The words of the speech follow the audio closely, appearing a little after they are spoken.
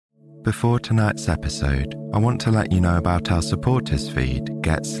Before tonight's episode, I want to let you know about our supporters feed,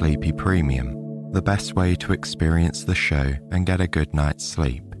 Get Sleepy Premium, the best way to experience the show and get a good night's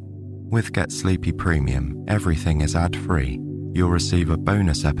sleep. With Get Sleepy Premium, everything is ad-free. You'll receive a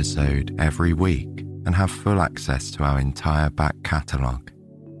bonus episode every week and have full access to our entire back catalogue.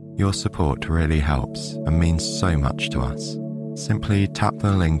 Your support really helps and means so much to us. Simply tap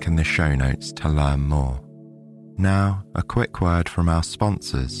the link in the show notes to learn more. Now, a quick word from our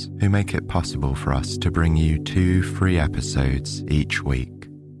sponsors who make it possible for us to bring you 2 free episodes each week.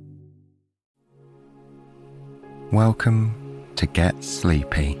 Welcome to Get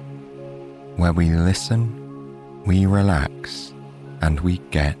Sleepy, where we listen, we relax, and we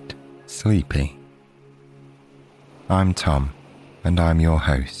get sleepy. I'm Tom, and I'm your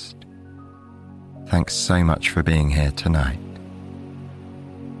host. Thanks so much for being here tonight.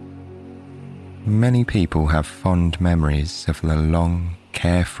 Many people have fond memories of the long,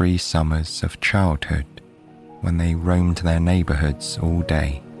 carefree summers of childhood when they roamed their neighbourhoods all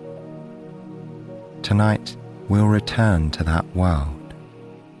day. Tonight, we'll return to that world,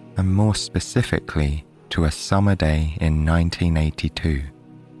 and more specifically to a summer day in 1982.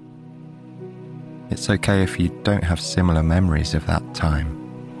 It's okay if you don't have similar memories of that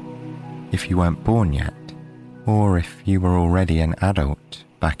time, if you weren't born yet, or if you were already an adult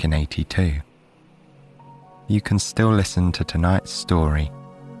back in 82. You can still listen to tonight's story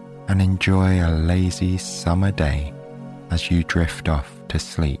and enjoy a lazy summer day as you drift off to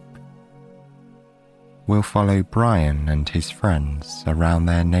sleep. We'll follow Brian and his friends around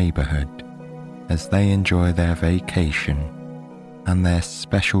their neighbourhood as they enjoy their vacation and their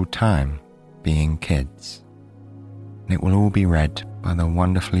special time being kids. It will all be read by the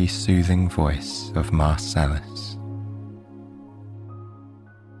wonderfully soothing voice of Marcellus.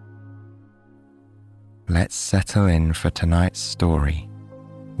 Let's settle in for tonight's story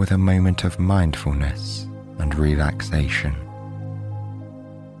with a moment of mindfulness and relaxation.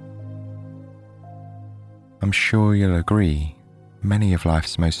 I'm sure you'll agree, many of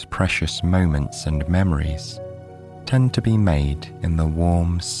life's most precious moments and memories tend to be made in the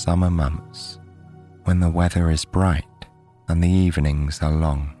warm summer months when the weather is bright and the evenings are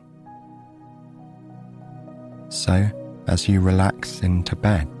long. So, as you relax into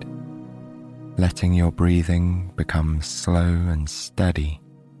bed, letting your breathing become slow and steady,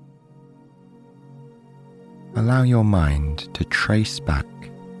 allow your mind to trace back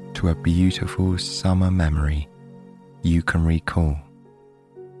to a beautiful summer memory you can recall.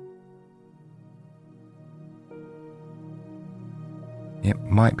 It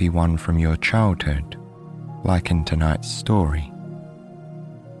might be one from your childhood, like in tonight's story,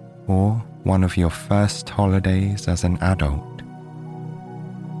 or one of your first holidays as an adult,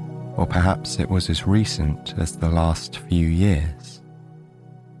 or perhaps it was as recent as the last few years.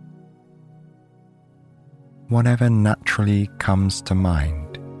 Whatever naturally comes to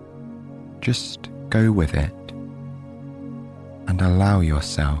mind, just go with it and allow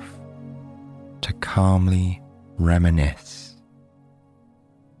yourself to calmly reminisce.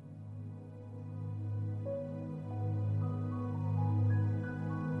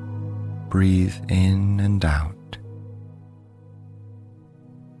 Breathe in and out,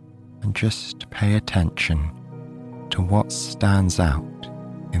 and just pay attention to what stands out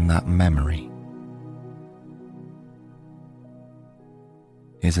in that memory.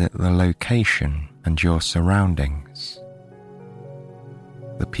 Is it the location and your surroundings,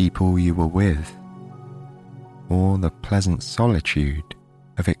 the people you were with, or the pleasant solitude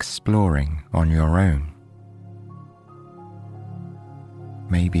of exploring on your own?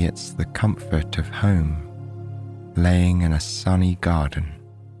 Maybe it's the comfort of home, laying in a sunny garden.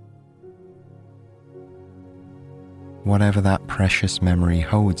 Whatever that precious memory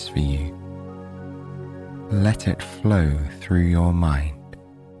holds for you, let it flow through your mind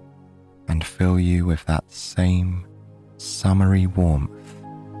and fill you with that same summery warmth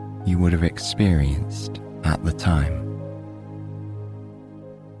you would have experienced at the time.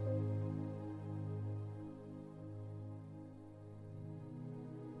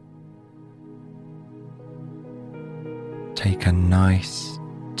 Take a nice,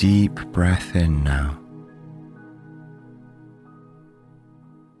 deep breath in now.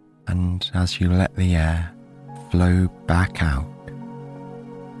 And as you let the air flow back out,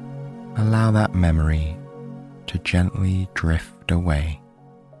 allow that memory to gently drift away,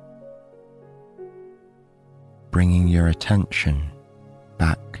 bringing your attention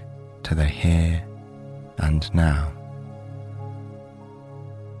back to the here and now.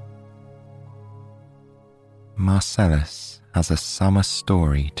 Marcellus has a summer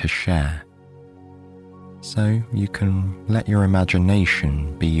story to share, so you can let your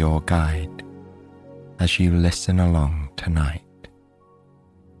imagination be your guide as you listen along tonight.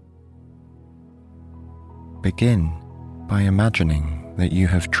 Begin by imagining that you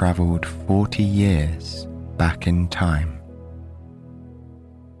have travelled 40 years back in time.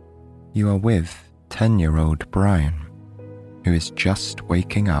 You are with 10-year-old Brian, who is just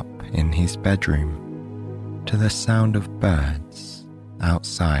waking up in his bedroom to the sound of birds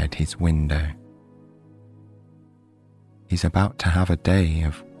outside his window. He's about to have a day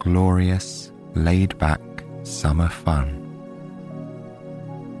of glorious, laid-back summer fun.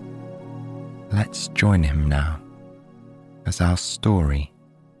 Let's join him now as our story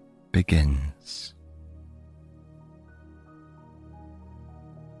begins.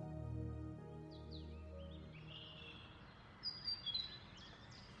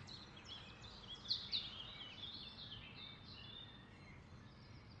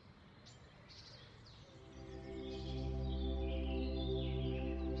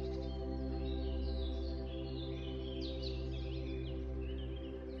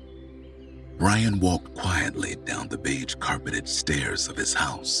 Brian walked quietly down the beige-carpeted stairs of his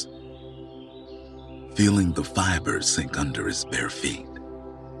house, feeling the fibers sink under his bare feet.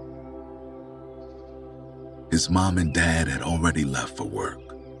 His mom and dad had already left for work,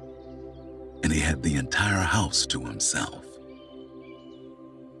 and he had the entire house to himself.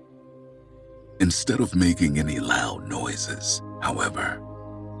 Instead of making any loud noises, however,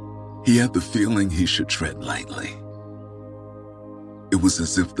 he had the feeling he should tread lightly. It was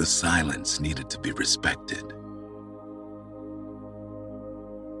as if the silence needed to be respected.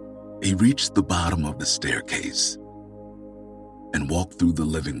 He reached the bottom of the staircase and walked through the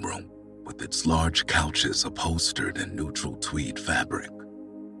living room with its large couches upholstered in neutral tweed fabric.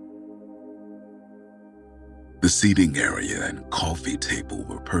 The seating area and coffee table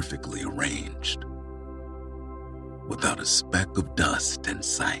were perfectly arranged, without a speck of dust in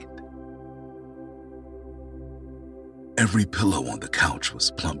sight. Every pillow on the couch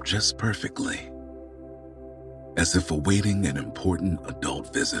was plumped just perfectly, as if awaiting an important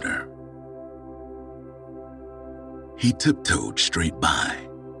adult visitor. He tiptoed straight by.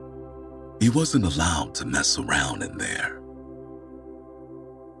 He wasn't allowed to mess around in there.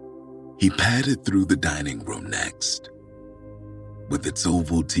 He padded through the dining room next, with its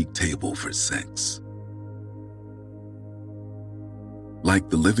oval teak table for 6. Like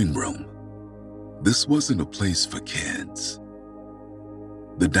the living room, this wasn't a place for kids.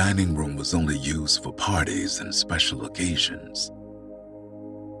 The dining room was only used for parties and special occasions.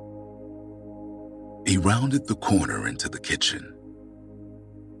 He rounded the corner into the kitchen,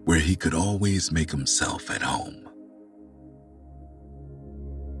 where he could always make himself at home.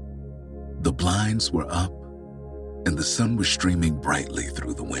 The blinds were up, and the sun was streaming brightly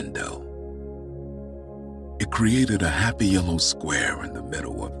through the window. It created a happy yellow square in the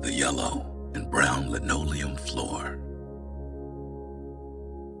middle of the yellow and brown linoleum floor.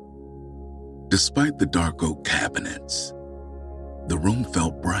 Despite the dark oak cabinets, the room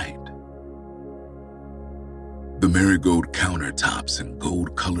felt bright. The marigold countertops and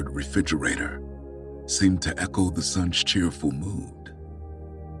gold-colored refrigerator seemed to echo the sun's cheerful mood.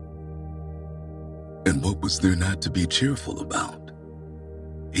 And what was there not to be cheerful about?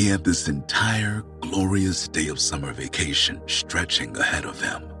 He had this entire glorious day of summer vacation stretching ahead of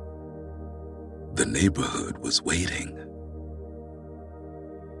him. The neighborhood was waiting.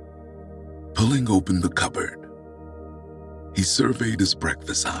 Pulling open the cupboard, he surveyed his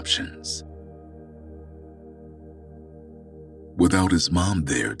breakfast options. Without his mom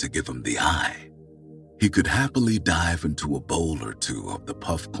there to give him the eye, he could happily dive into a bowl or two of the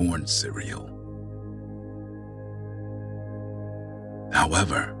puff corn cereal.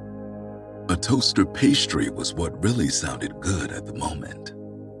 However, a toaster pastry was what really sounded good at the moment.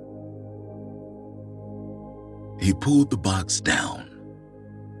 He pulled the box down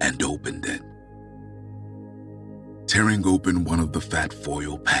and opened it, tearing open one of the fat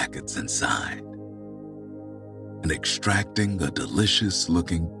foil packets inside and extracting a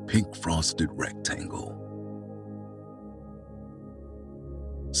delicious-looking pink-frosted rectangle.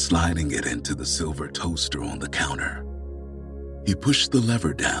 Sliding it into the silver toaster on the counter, he pushed the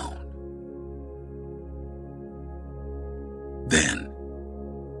lever down. Then,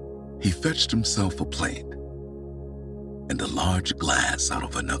 he fetched himself a plate and a large glass out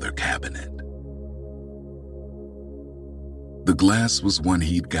of another cabinet. The glass was one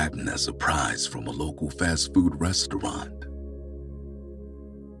he'd gotten as a prize from a local fast food restaurant.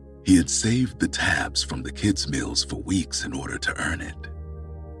 He had saved the tabs from the kids' meals for weeks in order to earn it.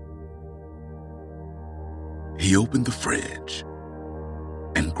 He opened the fridge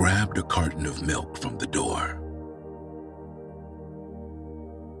and grabbed a carton of milk from the door.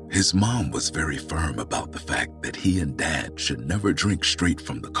 His mom was very firm about the fact that he and Dad should never drink straight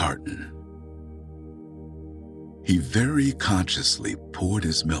from the carton. He very consciously poured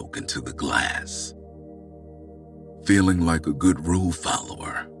his milk into the glass, feeling like a good rule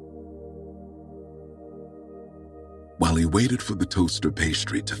follower. While he waited for the toaster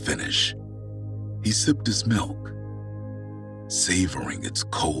pastry to finish, he sipped his milk, savoring its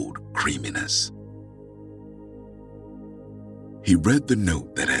cold creaminess. He read the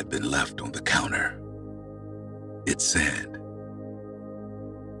note that had been left on the counter. It said,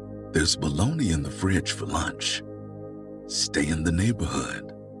 "There's bologna in the fridge for lunch. Stay in the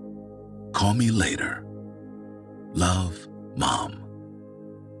neighborhood. Call me later. Love, Mom."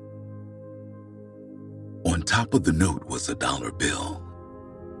 On top of the note was a $1 bill.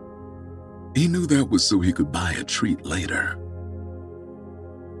 He knew that was so he could buy a treat later.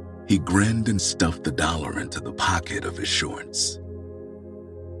 He grinned and stuffed the $1 into the pocket of his shorts.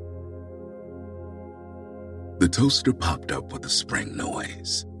 The toaster popped up with a spring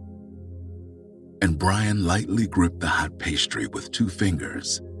noise, and Brian lightly gripped the hot pastry with 2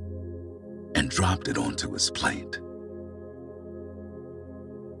 fingers and dropped it onto his plate.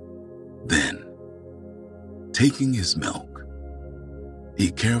 Then, taking his milk,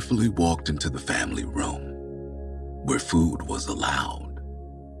 he carefully walked into the family room where food was allowed.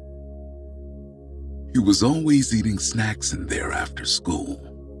 He was always eating snacks in there after school.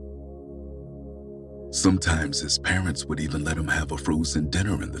 Sometimes his parents would even let him have a frozen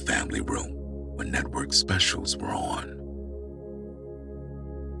dinner in the family room when network specials were on.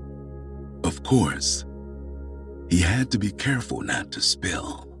 Of course, he had to be careful not to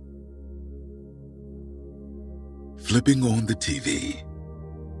spill. Flipping on the TV,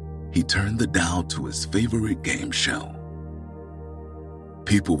 he turned the dial to his favorite game show.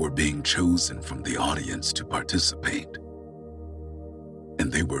 People were being chosen from the audience to participate,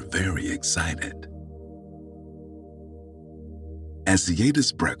 and they were very excited. As he ate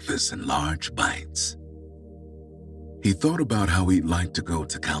his breakfast in large bites, he thought about how he'd like to go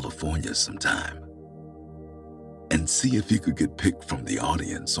to California sometime and see if he could get picked from the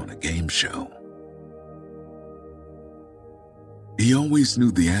audience on a game show. He always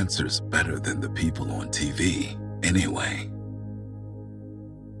knew the answers better than the people on TV, anyway.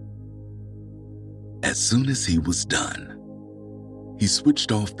 As soon as he was done, he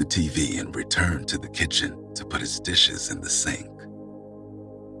switched off the TV and returned to the kitchen to put his dishes in the sink.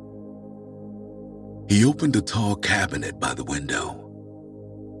 He opened a tall cabinet by the window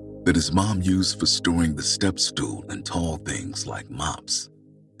that his mom used for storing the step stool and tall things like mops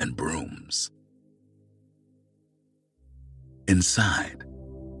and brooms. Inside,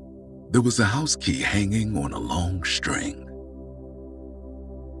 there was a house key hanging on a long string.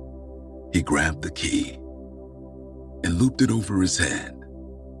 He grabbed the key and looped it over his head,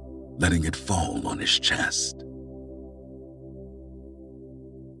 letting it fall on his chest.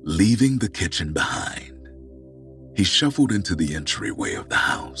 Leaving the kitchen behind, he shuffled into the entryway of the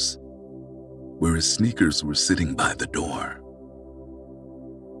house, where his sneakers were sitting by the door.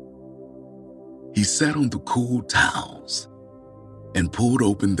 He sat on the cool towels and pulled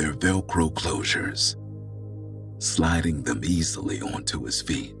open their Velcro closures, sliding them easily onto his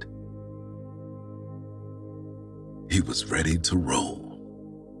feet. He was ready to roll.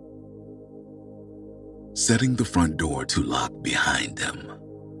 Setting the front door to lock behind him,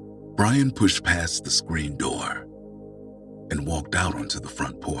 Brian pushed past the screen door and walked out onto the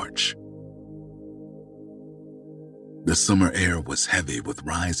front porch. The summer air was heavy with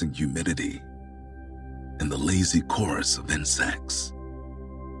rising humidity and the lazy chorus of insects.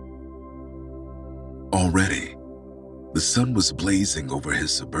 Already, the sun was blazing over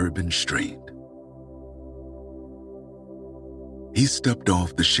his suburban street. He stepped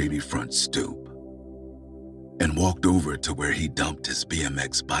off the shady front stoop and walked over to where he dumped his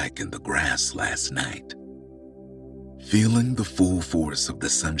BMX bike in the grass last night, feeling the full force of the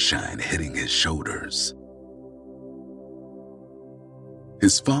sunshine hitting his shoulders.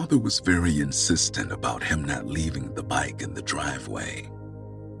 His father was very insistent about him not leaving the bike in the driveway.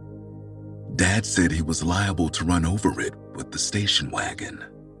 Dad said he was liable to run over it with the station wagon.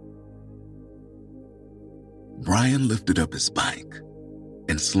 Brian lifted up his bike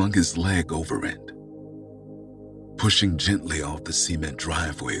and slung his leg over it, pushing gently off the cement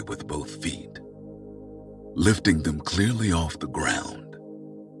driveway with both feet, lifting them clearly off the ground.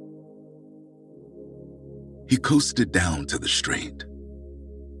 He coasted down to the street,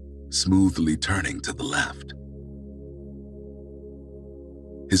 smoothly turning to the left.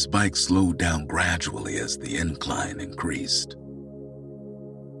 His bike slowed down gradually as the incline increased.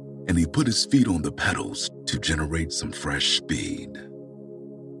 and he put his feet on the pedals to generate some fresh speed.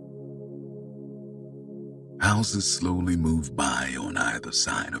 Houses slowly moved by on either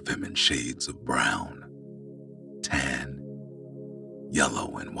side of him in shades of brown, tan,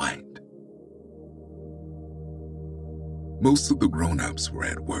 yellow, and white. Most of the grown-ups were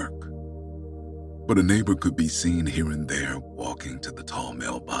at work, but a neighbor could be seen here and there walking to the tall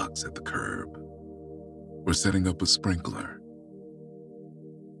mailbox at the curb or setting up a sprinkler.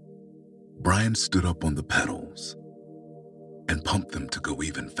 Brian stood up on the pedals and pumped them to go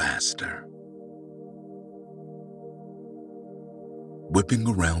even faster. Whipping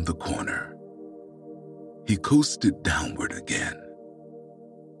around the corner, he coasted downward again,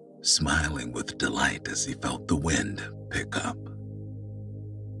 smiling with delight as he felt the wind pick up.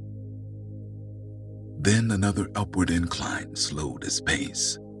 Then another upward incline slowed his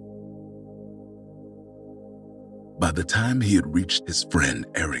pace. By the time he had reached his friend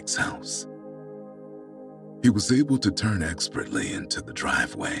Eric's house, he was able to turn expertly into the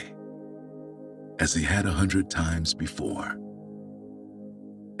driveway, as he had 100 times before,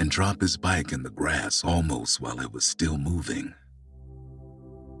 and drop his bike in the grass almost while it was still moving.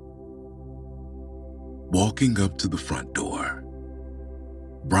 Walking up to the front door,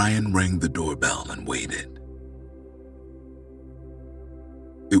 Brian rang the doorbell and waited.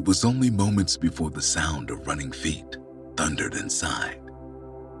 It was only moments before the sound of running feet thundered inside,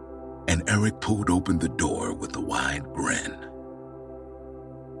 and Eric pulled open the door with a wide grin.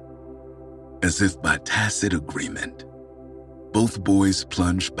 As if by tacit agreement, both boys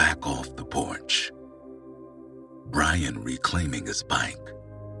plunged back off the porch, Brian reclaiming his bike,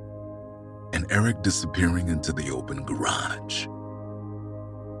 and Eric disappearing into the open garage.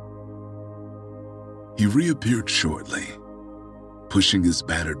 He reappeared shortly, pushing his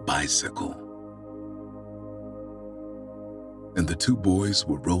battered bicycle, and the two boys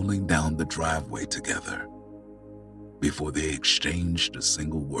were rolling down the driveway together before they exchanged a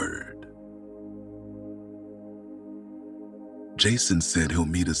single word. Jason said he'll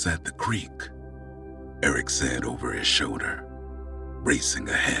meet us at the creek, Eric said over his shoulder, racing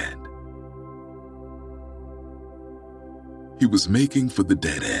ahead. He was making for the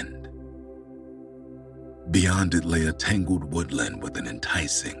dead end. Beyond it lay a tangled woodland with an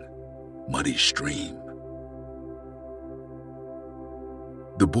enticing, muddy stream.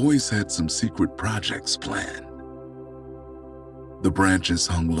 The boys had some secret projects planned. The branches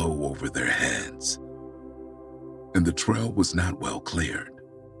hung low over their heads, and the trail was not well cleared,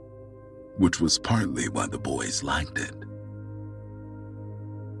 which was partly why the boys liked it.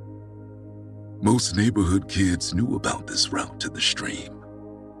 Most neighborhood kids knew about this route to the stream.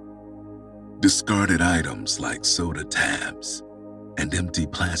 Discarded items like soda tabs and empty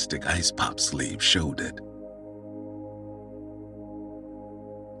plastic ice pop sleeves showed it.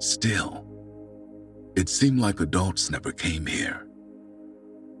 Still, it seemed like adults never came here,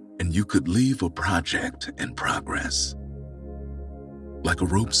 and you could leave a project in progress. Like a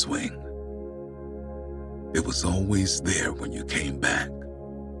rope swing, it was always there when you came back.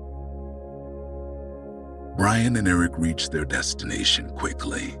 Brian and Eric reached their destination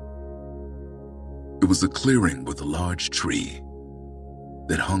quickly. It was a clearing with a large tree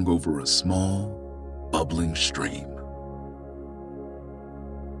that hung over a small, bubbling stream.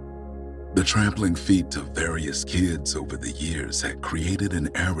 The trampling feet of various kids over the years had created an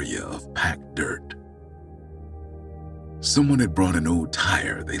area of packed dirt. Someone had brought an old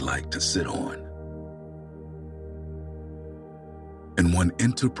tire they liked to sit on, and one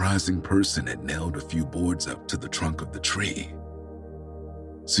enterprising person had nailed a few boards up to the trunk of the tree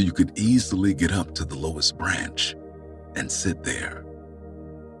so you could easily get up to the lowest branch and sit there.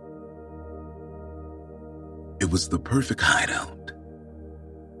 It was the perfect hideout.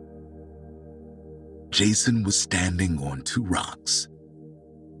 Jason was standing on two rocks,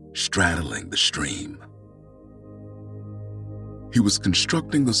 straddling the stream. He was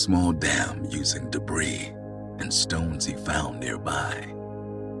constructing a small dam using debris and stones he found nearby.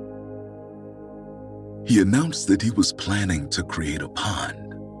 He announced that he was planning to create a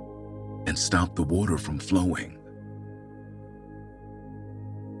pond and stop the water from flowing.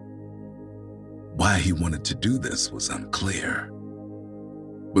 Why he wanted to do this was unclear,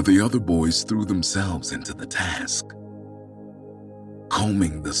 but the other boys threw themselves into the task,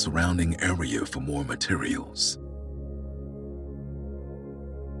 combing the surrounding area for more materials.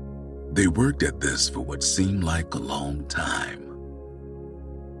 They worked at this for what seemed like a long time.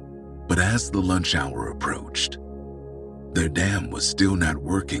 But as the lunch hour approached, their dam was still not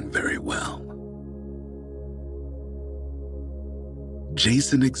working very well.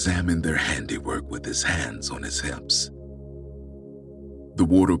 Jason examined their handiwork with his hands on his hips. the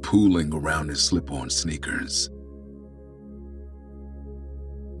water pooling around his slip-on sneakers.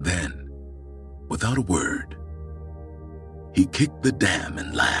 Then, without a word, he kicked the dam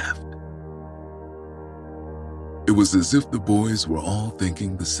and laughed. It was as if the boys were all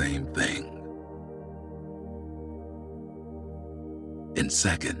thinking the same thing. In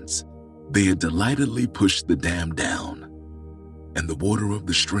seconds, they had delightedly pushed the dam down, and the water of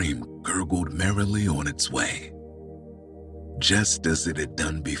the stream gurgled merrily on its way, just as it had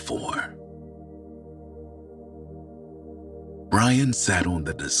done before. Brian sat on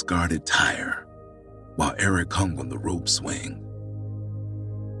the discarded tire, while Eric hung on the rope swing.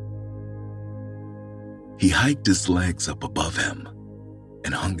 He hiked his legs up above him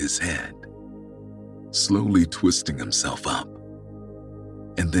and hung his head, slowly twisting himself up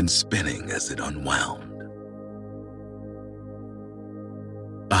and then spinning as it unwound.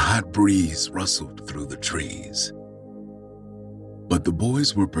 A hot breeze rustled through the trees, but the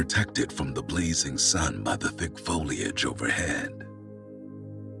boys were protected from the blazing sun by the thick foliage overhead.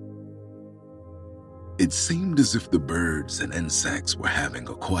 It seemed as if the birds and insects were having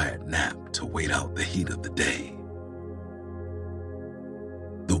a quiet nap to wait out the heat of the day.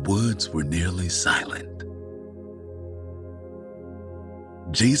 The woods were nearly silent.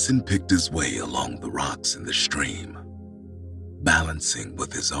 Jason picked his way along the rocks in the stream, balancing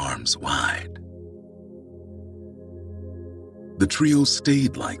with his arms wide. The trio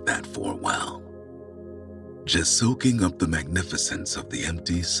stayed like that for a while, just soaking up the magnificence of the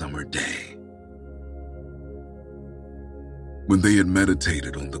empty summer day. When they had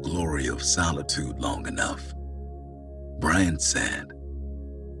meditated on the glory of solitude long enough, Brian said,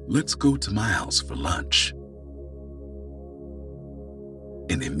 "Let's go to my house for lunch."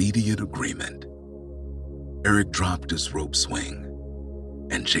 In immediate agreement, Eric dropped his rope swing,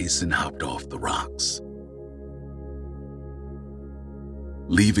 and Jason hopped off the rocks.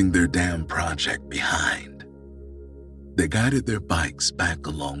 Leaving their dam project behind, they guided their bikes back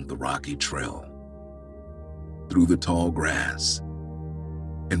along the rocky trail, through the tall grass,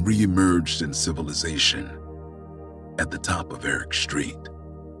 and re-emerged in civilization at the top of Eric Street.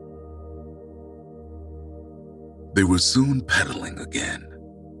 They were soon pedaling again,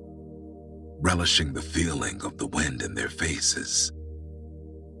 relishing the feeling of the wind in their faces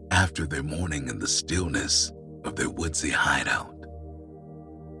after their morning in the stillness of their woodsy hideout.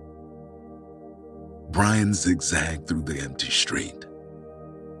 Brian zigzagged through the empty street,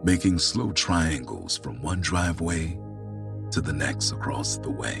 making slow triangles from one driveway to the next across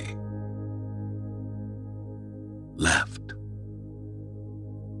the way. Left,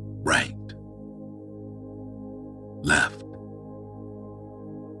 right, left,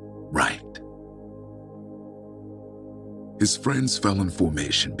 right. His friends fell in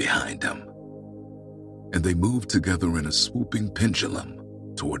formation behind him, and they moved together in a swooping pendulum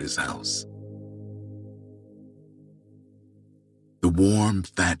toward his house. The warm,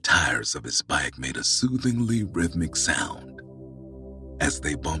 fat tires of his bike made a soothingly rhythmic sound as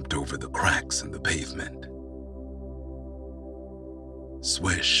they bumped over the cracks in the pavement.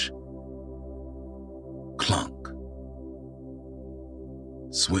 Swish, clunk,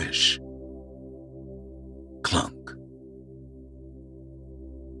 swish, clunk.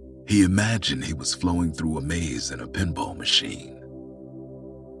 He imagined he was flowing through a maze in a pinball machine.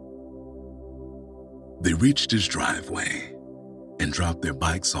 They reached his driveway and dropped their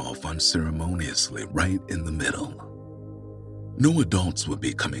bikes off unceremoniously right in the middle. No adults would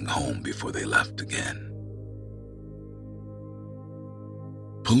be coming home before they left again.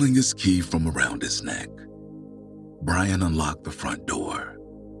 Pulling his key from around his neck, Brian unlocked the front door.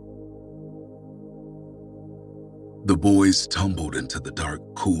 The boys tumbled into the dark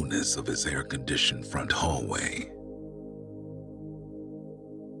coolness of his air-conditioned front hallway.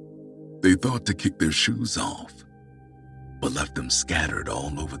 They thought to kick their shoes off, but left them scattered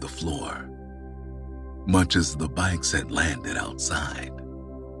all over the floor, much as the bikes had landed outside.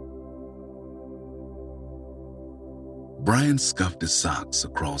 Brian scuffed his socks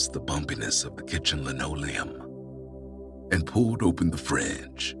across the bumpiness of the kitchen linoleum and pulled open the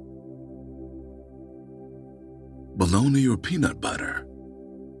fridge. "Bologna or peanut butter?"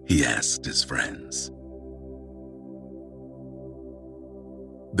 he asked his friends.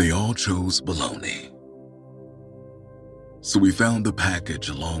 They all chose bologna. So we found the package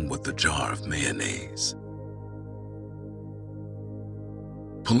along with a jar of mayonnaise.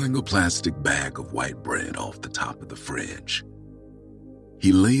 Pulling a plastic bag of white bread off the top of the fridge,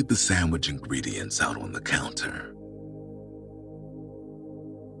 he laid the sandwich ingredients out on the counter.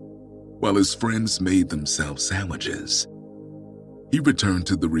 While his friends made themselves sandwiches, he returned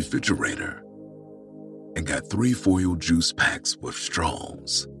to the refrigerator and got 3 foil juice packs with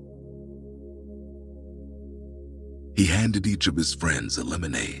straws. He handed each of his friends a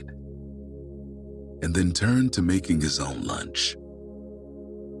lemonade and then turned to making his own lunch.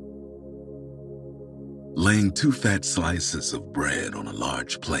 Laying 2 fat slices of bread on a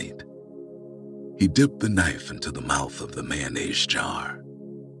large plate, he dipped the knife into the mouth of the mayonnaise jar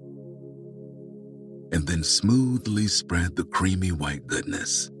and then smoothly spread the creamy white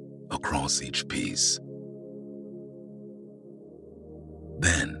goodness across each piece.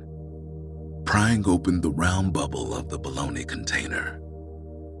 Then, prying open the round bubble of the bologna container,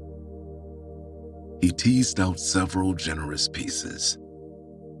 he teased out several generous pieces,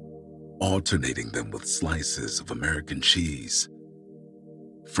 alternating them with slices of American cheese,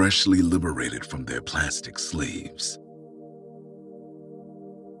 freshly liberated from their plastic sleeves.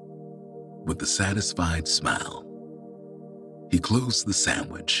 With a satisfied smile, he closed the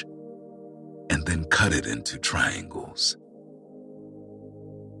sandwich and then cut it into triangles.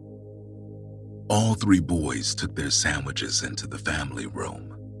 All 3 boys took their sandwiches into the family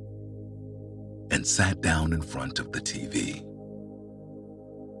room and sat down in front of the TV.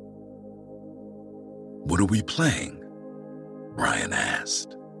 "What are we playing?" Brian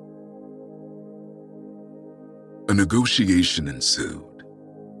asked. A negotiation ensued.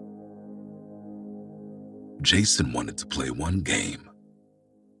 Jason wanted to play one game,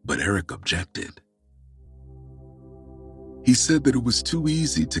 but Eric objected. He said that it was too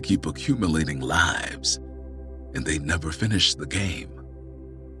easy to keep accumulating lives, and they'd never finish the game.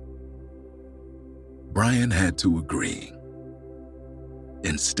 Brian had to agree.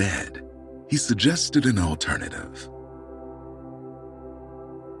 Instead, he suggested an alternative.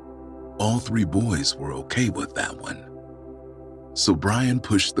 All 3 boys were okay with that one, so Brian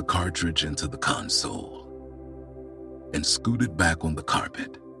pushed the cartridge into the console and scooted back on the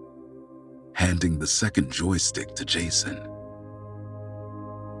carpet, handing the second joystick to Jason.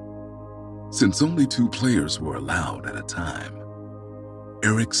 Since only 2 players were allowed at a time,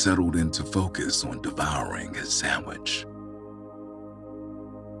 Eric settled in to focus on devouring his sandwich.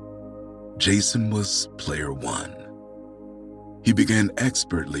 Jason was player 1. He began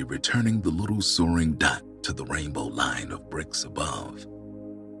expertly returning the little soaring dot to the rainbow line of bricks above.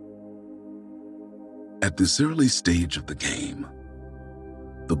 At this early stage of the game,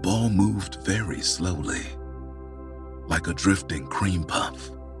 the ball moved very slowly, like a drifting cream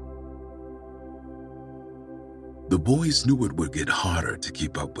puff. The boys knew it would get harder to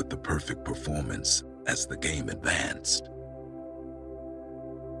keep up with the perfect performance as the game advanced.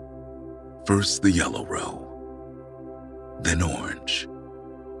 First the yellow row, then orange,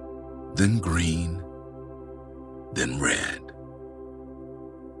 then green, then red.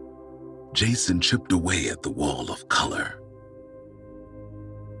 Jason chipped away at the wall of color.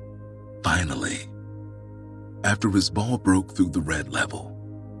 Finally, after his ball broke through the red level,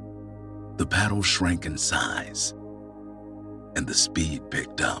 the paddle shrank in size and the speed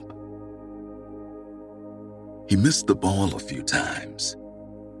picked up. He missed the ball a few times,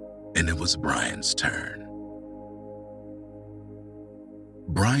 and it was Brian's turn.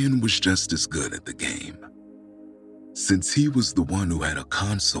 Brian was just as good at the game, since he was the one who had a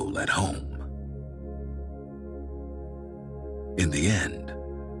console at home. In the end,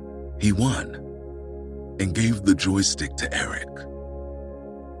 he won and gave the joystick to Eric,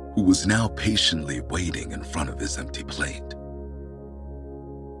 who was now patiently waiting in front of his empty plate.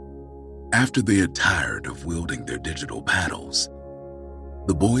 After they had tired of wielding their digital paddles,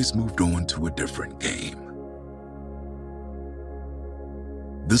 the boys moved on to a different game.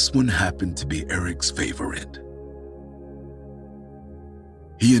 This one happened to be Eric's favorite.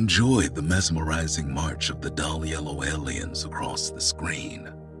 He enjoyed the mesmerizing march of the dull yellow aliens across the screen.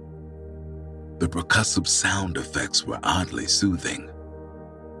 The percussive sound effects were oddly soothing,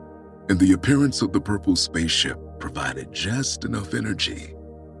 and the appearance of the purple spaceship provided just enough energy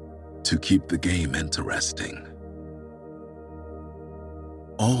to keep the game interesting.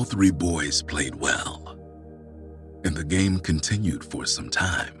 All 3 boys played well, and the game continued for some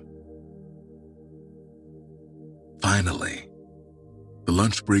time. Finally, the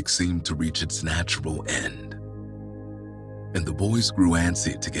lunch break seemed to reach its natural end, and the boys grew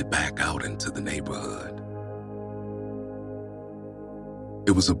antsy to get back out into the neighborhood.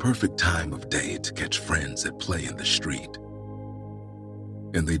 It was a perfect time of day to catch friends at play in the street,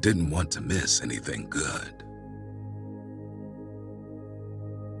 and they didn't want to miss anything good.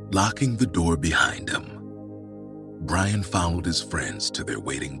 Locking the door behind him, Brian followed his friends to their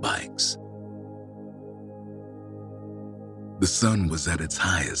waiting bikes. The sun was at its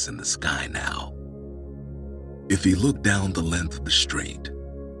highest in the sky now. If he looked down the length of the street,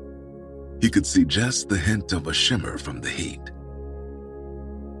 He could see just the hint of a shimmer from the heat.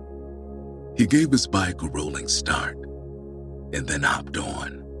 He gave his bike a rolling start and then hopped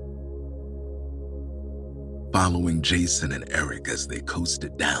on, following Jason and Eric as they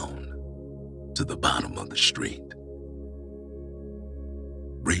coasted down to the bottom of the street.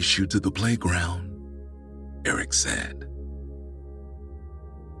 "Race you to the playground," Eric said.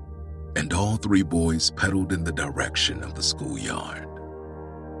 And all three boys pedaled in the direction of the schoolyard.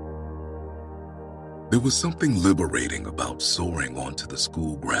 There was something liberating about soaring onto the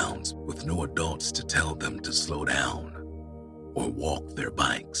school grounds with no adults to tell them to slow down or walk their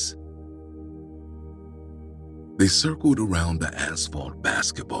bikes. They circled around the asphalt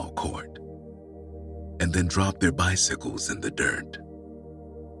basketball court and then dropped their bicycles in the dirt.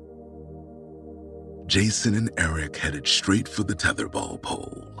 Jason and Eric headed straight for the tetherball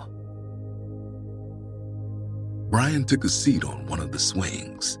pole. Brian took a seat on one of the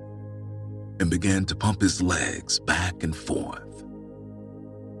swings and began to pump his legs back and forth.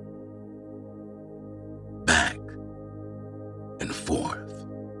 Back and forth.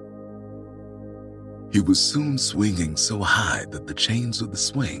 He was soon swinging so high that the chains of the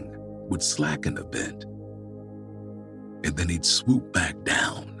swing would slacken a bit, and then he'd swoop back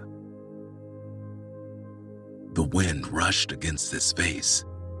down. The wind rushed against his face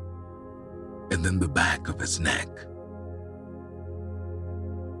and then the back of his neck.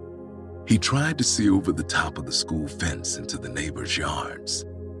 He tried to see over the top of the school fence into the neighbors' yards,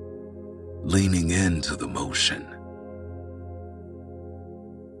 leaning into the motion.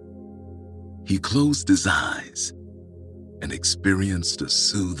 He closed his eyes and experienced a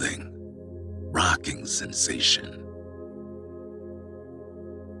soothing, rocking sensation.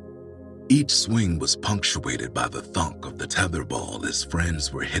 Each swing was punctuated by the thunk of the tetherball his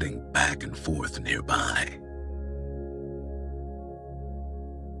friends were hitting back and forth nearby.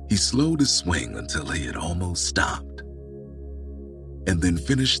 He slowed his swing until he had almost stopped, and then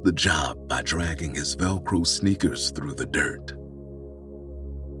finished the job by dragging his Velcro sneakers through the dirt.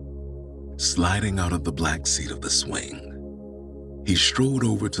 Sliding out of the black seat of the swing, he strolled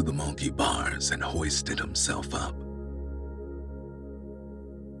over to the monkey bars and hoisted himself up.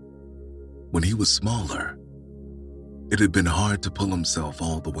 When he was smaller, it had been hard to pull himself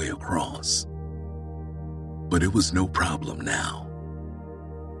all the way across, but it was no problem now.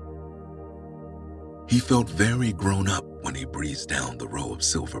 He felt very grown up when he breezed down the row of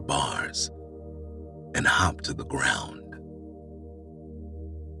silver bars and hopped to the ground.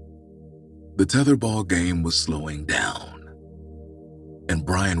 The tetherball game was slowing down, and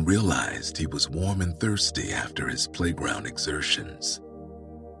Brian realized he was warm and thirsty after his playground exertions.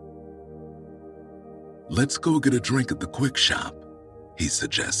 "Let's go get a drink at the Quick Shop," he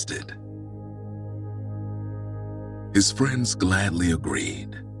suggested. His friends gladly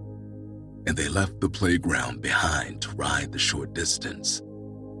agreed, and they left the playground behind to ride the short distance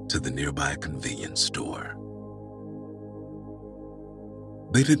to the nearby convenience store.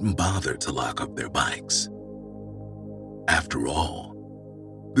 They didn't bother to lock up their bikes. After all,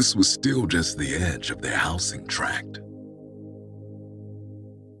 this was still just the edge of their housing tract.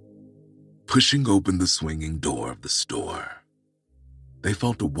 Pushing open the swinging door of the store, they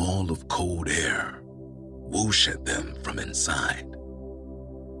felt a wall of cold air whoosh at them from inside.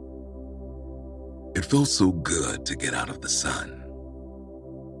 It felt so good to get out of the sun.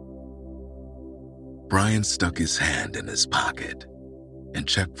 Brian stuck his hand in his pocket and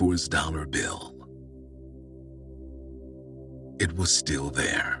checked for his dollar bill. It was still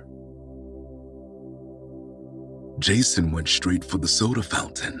there. Jason went straight for the soda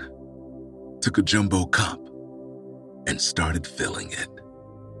fountain, took a jumbo cup, and started filling it.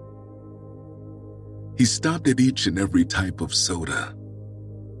 He stopped at each and every type of soda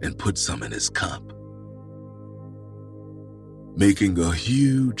and put some in his cup, making a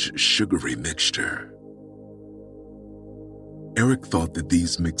huge sugary mixture. Eric thought that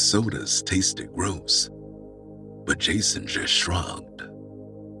these mixed sodas tasted gross, but Jason just shrugged.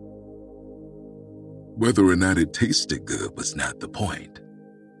 Whether or not it tasted good was not the point.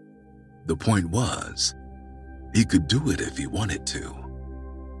 The point was, he could do it if he wanted to.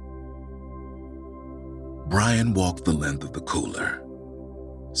 Brian walked the length of the cooler,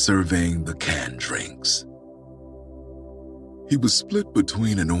 surveying the canned drinks. He was split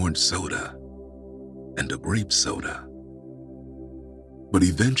between an orange soda and a grape soda, but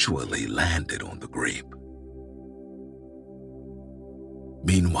eventually landed on the grape.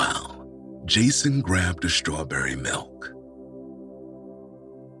 Meanwhile, Jason grabbed a strawberry milk.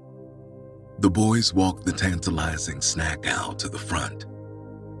 The boys walked the tantalizing snack aisle to the front,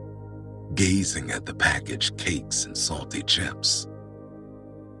 gazing at the packaged cakes and salty chips.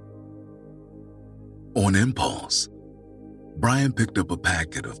 On impulse, Brian picked up a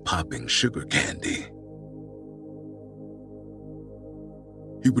packet of popping sugar candy.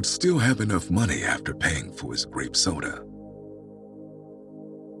 He would still have enough money after paying for his grape soda.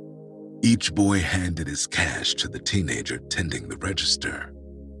 Each boy handed his cash to the teenager tending the register,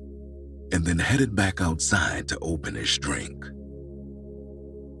 and then headed back outside to open his drink.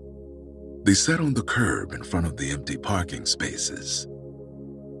 They sat on the curb in front of the empty parking spaces.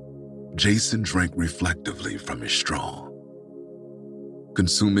 Jason drank reflectively from his straw,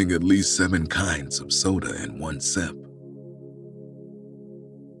 consuming at least 7 kinds of soda in one sip.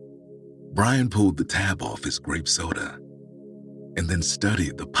 Brian pulled the tab off his grape soda and then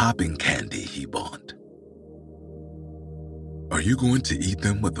studied the popping candy he bought. "Are you going to eat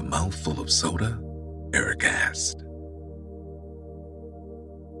them with a mouthful of soda?" Eric asked.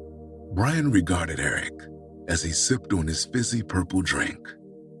 Brian regarded Eric as he sipped on his fizzy purple drink.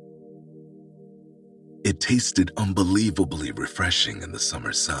 It tasted unbelievably refreshing in the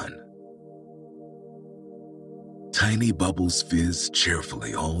summer sun. Tiny bubbles fizzed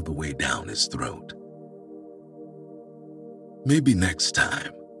cheerfully all the way down his throat. "Maybe next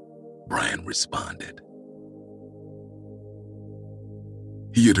time," Brian responded.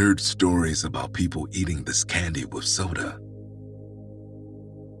 He had heard stories about people eating this candy with soda.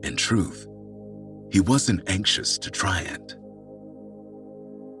 In truth, he wasn't anxious to try it.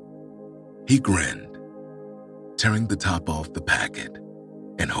 He grinned, tearing the top off the packet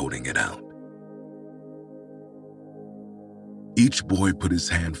and holding it out. Each boy put his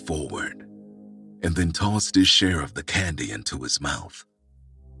hand forward and then tossed his share of the candy into his mouth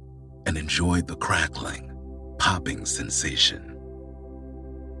and enjoyed the crackling, popping sensation.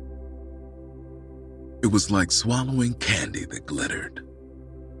 It was like swallowing candy that glittered.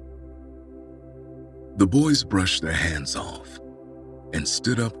 The boys brushed their hands off and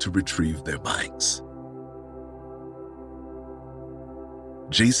stood up to retrieve their bikes.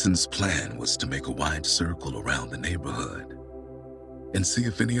 Jason's plan was to make a wide circle around the neighborhood and see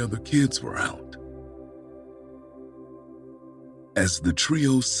if any other kids were out. As the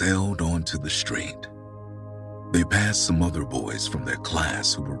trio sailed onto the street, they passed some other boys from their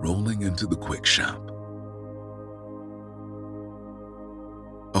class who were rolling into the quick shop.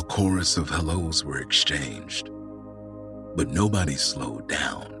 A chorus of hellos were exchanged, but nobody slowed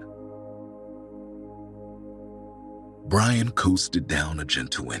down. Brian coasted down a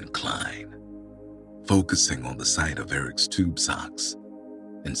gentle incline, focusing on the sight of Eric's tube socks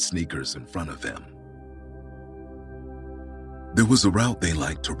and sneakers in front of him. There was a route they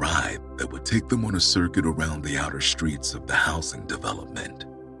liked to ride that would take them on a circuit around the outer streets of the housing development.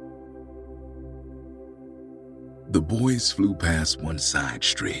 The boys flew past one side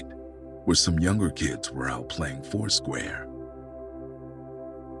street where some younger kids were out playing Foursquare.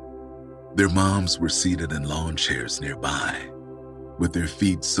 Their moms were seated in lawn chairs nearby, with their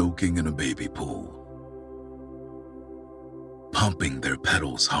feet soaking in a baby pool. Pumping their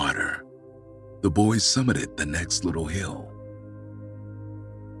pedals harder, the boys summited the next little hill.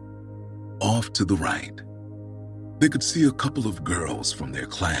 Off to the right, they could see a couple of girls from their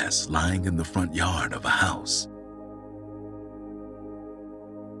class lying in the front yard of a house.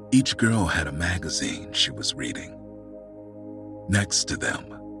 Each girl had a magazine she was reading. Next to them,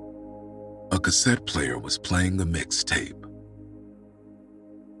 a cassette player was playing a mixtape.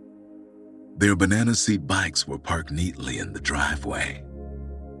 Their banana seat bikes were parked neatly in the driveway,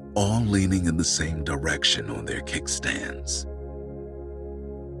 all leaning in the same direction on their kickstands.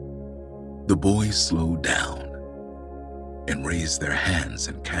 The boys slowed down and raised their hands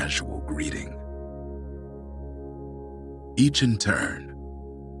in casual greeting. Each in turn,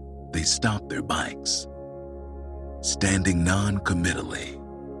 they stopped their bikes, standing non-committally.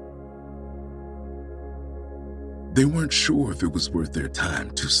 They weren't sure if it was worth their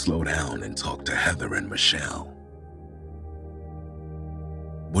time to slow down and talk to Heather and Michelle.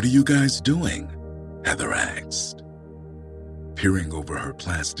 "What are you guys doing?" Heather asked, peering over her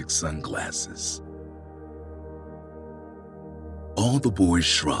plastic sunglasses. All the boys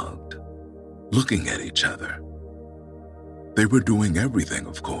shrugged, looking at each other. They were doing everything,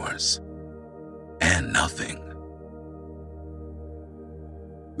 of course, and nothing.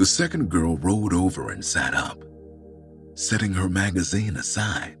 The second girl rolled over and sat up, setting her magazine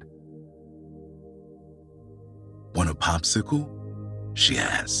aside. "Want a popsicle?" she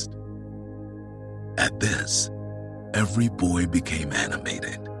asked. At this, every boy became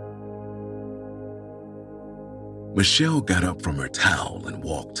animated. Michelle got up from her towel and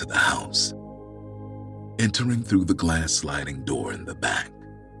walked to the house, entering through the glass sliding door in the back.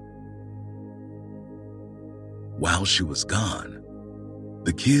 While she was gone,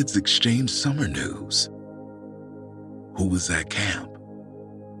 The kids exchanged summer news. Who was at camp?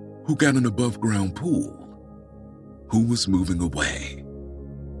 Who got an above-ground pool? Who was moving away?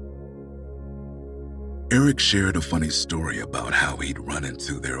 Eric shared a funny story about how he'd run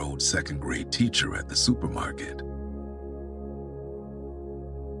into their old second-grade teacher at the supermarket.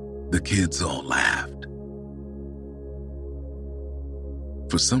 The kids all laughed.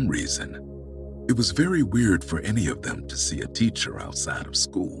 For some reason, it was very weird for any of them to see a teacher outside of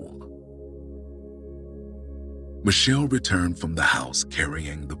school. Michelle returned from the house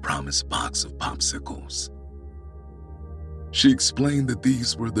carrying the promised box of popsicles. She explained that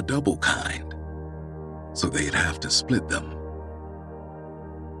these were the double kind, so they'd have to split them.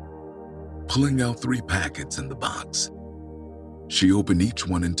 Pulling out 3 packets in the box, she opened each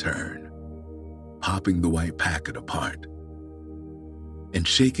one in turn, popping the white packet apart and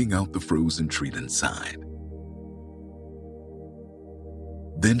shaking out the frozen treat inside.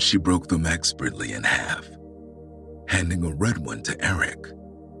 Then she broke them expertly in half, handing a red one to Eric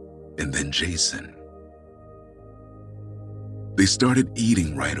and then Jason. They started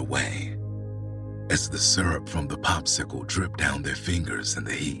eating right away as the syrup from the popsicle dripped down their fingers in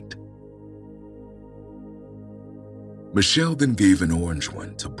the heat. Michelle then gave an orange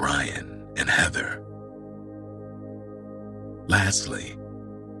one to Brian and Heather. Lastly,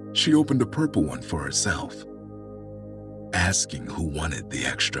 she opened a purple one for herself, asking who wanted the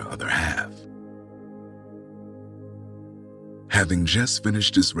extra other half. Having just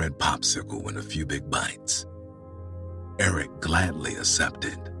finished his red popsicle in a few big bites, Eric gladly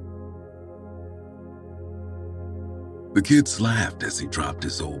accepted. The kids laughed as he dropped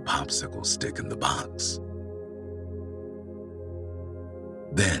his old popsicle stick in the box.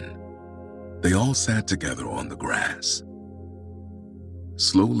 Then, they all sat together on the grass,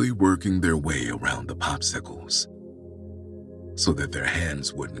 slowly working their way around the popsicles so that their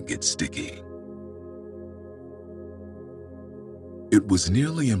hands wouldn't get sticky. It was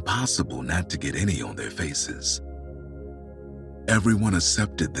nearly impossible not to get any on their faces. Everyone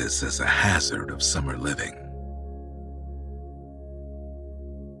accepted this as a hazard of summer living.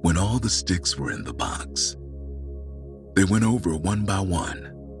 When all the sticks were in the box, they went over one by one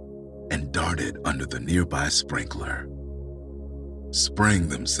and darted under the nearby sprinkler, spraying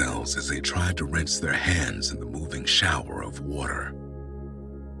themselves as they tried to rinse their hands in the moving shower of water.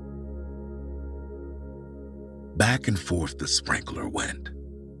 Back and forth the sprinkler went,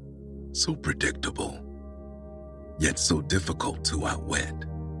 so predictable, yet so difficult to outwit.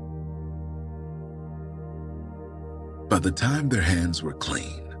 By the time their hands were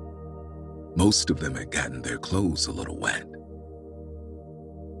clean, most of them had gotten their clothes a little wet.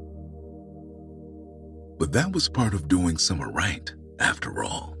 But that was part of doing summer right, after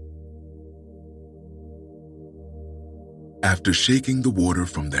all. After shaking the water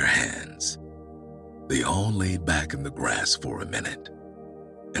from their hands, they all laid back in the grass for a minute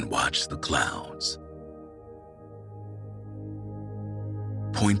and watched the clouds,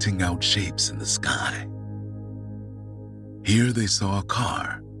 pointing out shapes in the sky. Here they saw a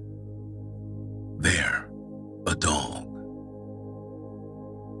car. There, a dog.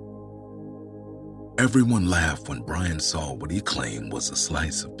 Everyone laughed when Brian saw what he claimed was a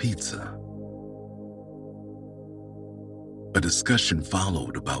slice of pizza. A discussion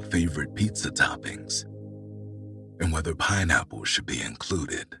followed about favorite pizza toppings and whether pineapple should be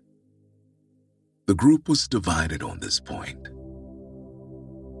included. The group was divided on this point.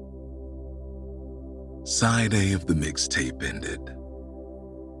 Side A of the mixtape ended,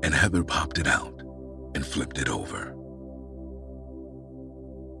 and Heather popped it out and flipped it over.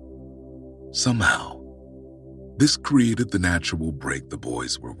 Somehow, this created the natural break the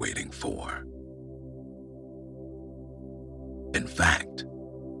boys were waiting for. In fact,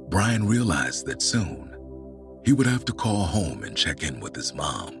 Brian realized that soon he would have to call home and check in with his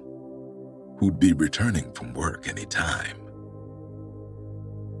mom, who'd be returning from work any time.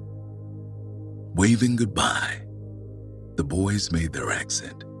 Waving goodbye, the boys made their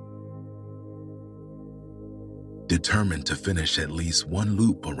exit, determined to finish at least one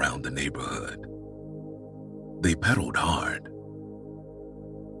loop around the neighborhood. They pedaled hard.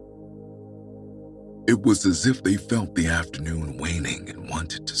 It was as if they felt the afternoon waning and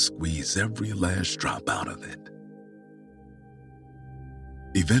wanted to squeeze every last drop out of it.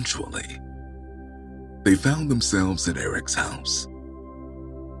 Eventually, they found themselves at Eric's house.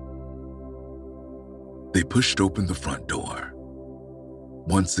 They pushed open the front door,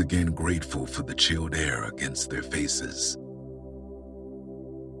 once again grateful for the chilled air against their faces.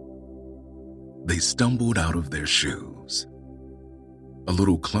 They stumbled out of their shoes, a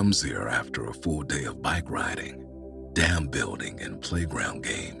little clumsier after a full day of bike riding, dam building, and playground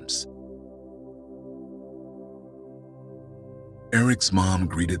games. Eric's mom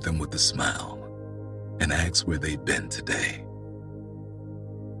greeted them with a smile and asked where they'd been today.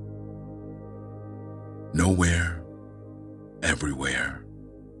 Nowhere, everywhere,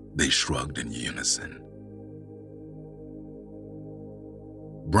 they shrugged in unison.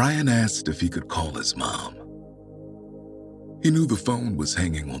 Brian asked if he could call his mom. He knew the phone was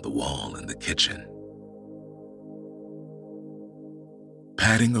hanging on the wall in the kitchen.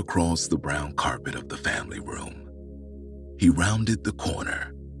 Padding across the brown carpet of the family room, he rounded the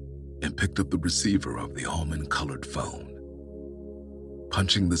corner and picked up the receiver of the almond-colored phone,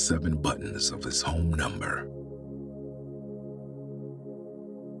 punching the 7 buttons of his home number.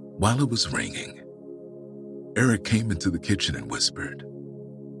 While it was ringing, Eric came into the kitchen and whispered,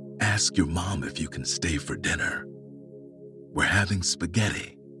 "Ask your mom if you can stay for dinner. We're having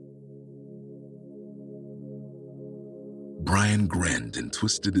spaghetti." Brian grinned and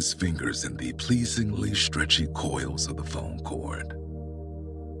twisted his fingers in the pleasingly stretchy coils of the phone cord.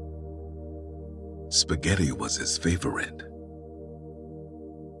 Spaghetti was his favorite.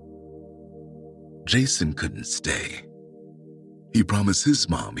 Jason couldn't stay. He promised his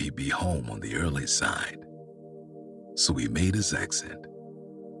mom he'd be home on the early side, so he made his exit.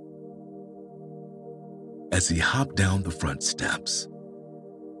 As he hopped down the front steps,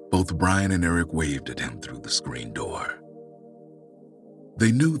 both Brian and Eric waved at him through the screen door.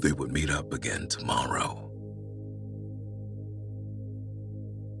 They knew they would meet up again tomorrow.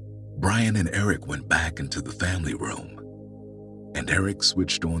 Brian and Eric went back into the family room, and Eric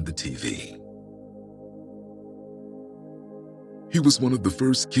switched on the TV. He was one of the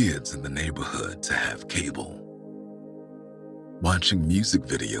first kids in the neighborhood to have cable. Watching music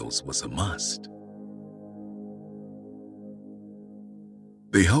videos was a must.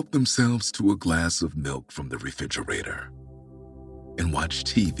 They helped themselves to a glass of milk from the refrigerator and watched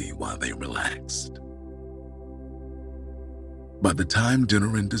TV while they relaxed. By the time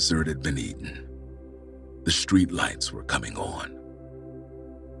dinner and dessert had been eaten, the street lights were coming on.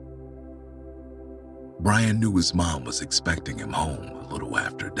 Brian knew his mom was expecting him home a little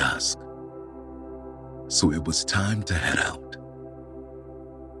after dusk, so it was time to head out.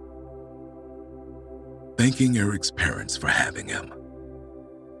 Thanking Eric's parents for having him,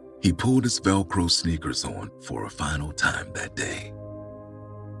 he pulled his Velcro sneakers on for a final time that day.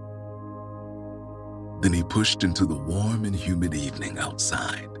 Then he pushed into the warm and humid evening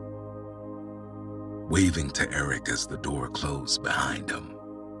outside, waving to Eric as the door closed behind him.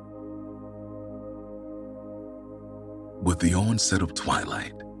 With the onset of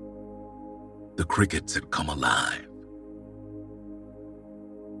twilight, the crickets had come alive.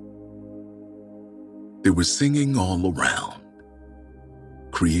 They were singing all around,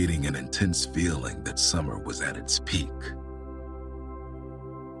 creating an intense feeling that summer was at its peak.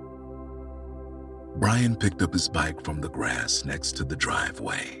 Brian picked up his bike from the grass next to the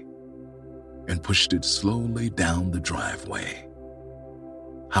driveway and pushed it slowly down the driveway,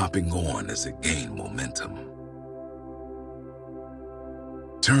 hopping on as it gained momentum.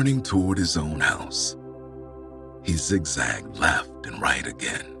 Turning toward his own house, he zigzagged left and right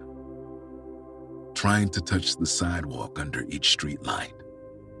again, trying to touch the sidewalk under each streetlight,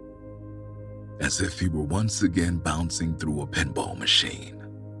 as if he were once again bouncing through a pinball machine.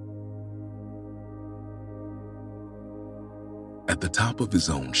 At the top of his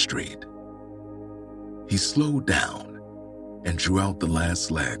own street, he slowed down and drew out the last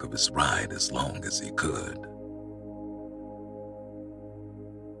leg of his ride as long as he could.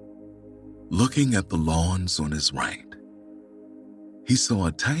 Looking at the lawns on his right, he saw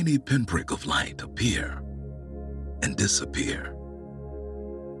a tiny pinprick of light appear and disappear.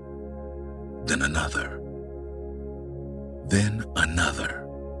 Then another. Then another.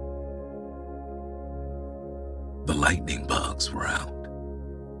 The lightning bugs were out.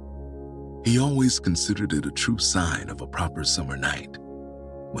 He always considered it a true sign of a proper summer night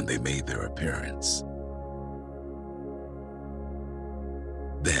when they made their appearance.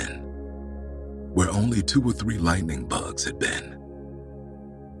 Then, where only 2 or 3 lightning bugs had been,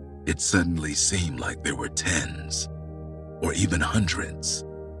 it suddenly seemed like there were tens or even hundreds.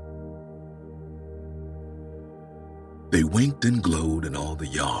 They winked and glowed in all the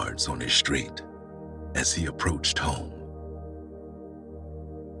yards on his street as he approached home.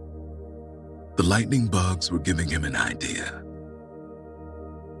 The lightning bugs were giving him an idea.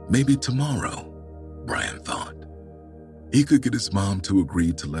 Maybe tomorrow, Brian thought, he could get his mom to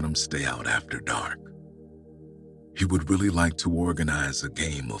agree to let him stay out after dark. He would really like to organize a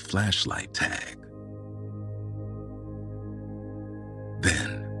game of flashlight tag.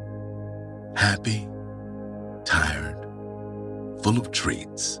 Then, happy, tired, full of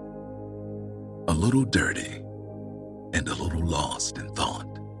treats, a little dirty, and a little lost in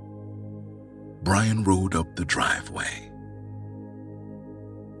thought. Brian rode up the driveway.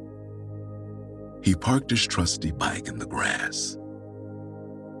 He parked his trusty bike in the grass,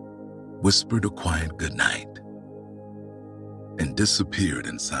 whispered a quiet goodnight, and disappeared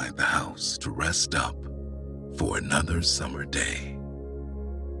inside the house to rest up for another summer day.